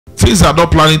things are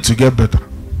not planning to get better.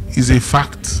 It's a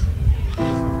fact.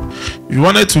 If you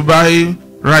wanted to buy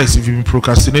rice, if you've been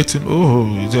procrastinating,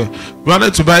 if you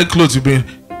wanted to buy clothes, you've been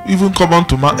even come on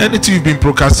to anything you've been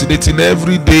procrastinating,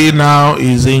 every day now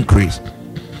is increased.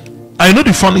 I know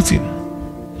the funny thing,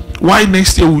 why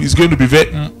next year is going to be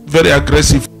very, very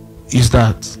aggressive is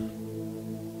that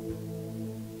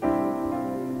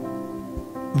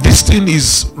this thing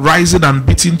is rising and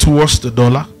beating towards the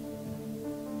dollar,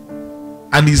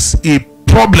 and is a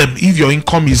problem if your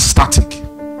income is static.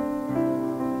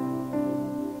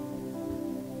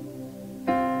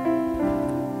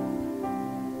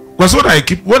 Because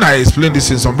when I explain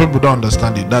this, some people don't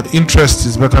understand it, that interest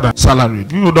is better than salary.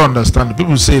 People don't understand it.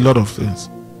 People say a lot of things.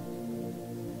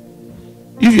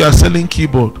 If you are selling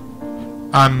keyboard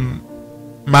and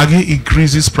Maggi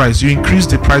increases price, you increase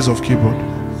the price of keyboard,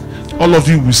 all of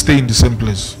you will stay in the same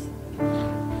place.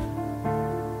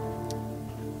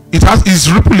 It has its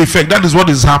ripple effect. That is what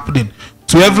is happening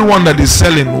to everyone that is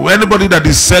selling. Anybody that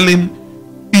is selling,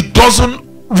 it doesn't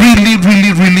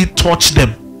really touch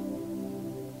them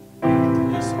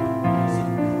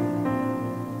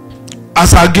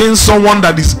as against someone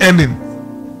that is earning.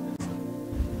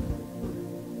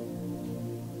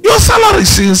 Your salary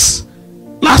since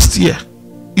last year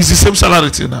is the same salary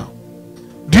till now.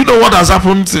 Do you know what has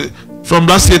happened from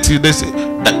last year till this year?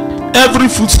 Every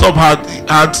foodstuff had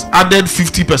added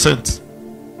 50%.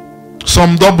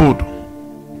 Some doubled.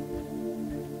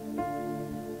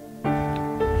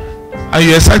 And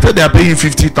you're excited they are paying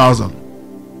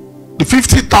 50,000. The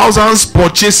 50,000's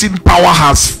purchasing power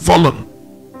has fallen.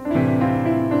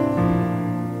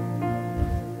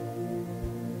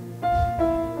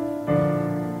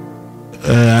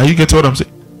 Are you getting what I'm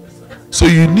saying? So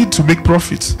you need to make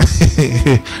profit.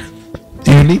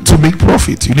 You need to make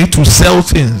profit. You need to sell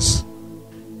things.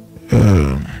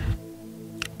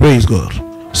 Praise God.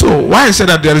 So why I said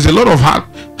that there is a lot of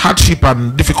hardship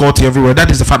and difficulty everywhere,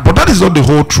 that is the fact. But that is not the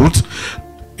whole truth.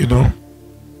 You know,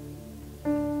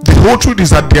 the whole truth is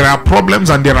that there are problems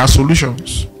and there are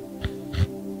solutions.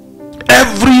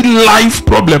 Every life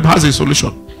problem has a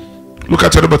solution. Look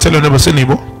at your neighbor, tell your neighbor, say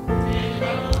neighbor.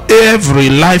 Every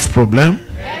life problem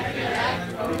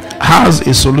has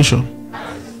a solution.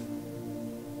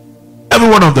 Every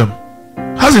one of them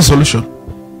has a solution.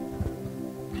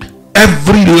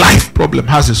 Every life problem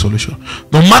has a solution.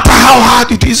 No matter how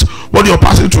hard it is, what you're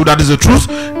passing through, that is the truth.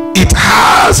 It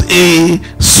has a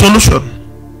solution.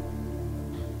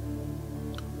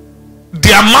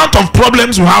 The amount of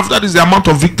problems we have, that is the amount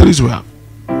of victories we have.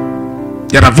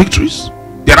 There are victories,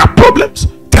 there are problems,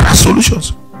 there are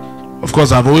solutions. Of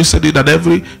course, I've always said it that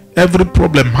every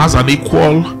problem has an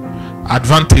equal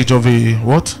advantage of a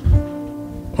what?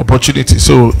 Opportunity.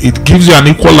 So it gives you an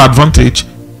equal advantage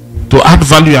to add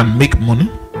value and make money,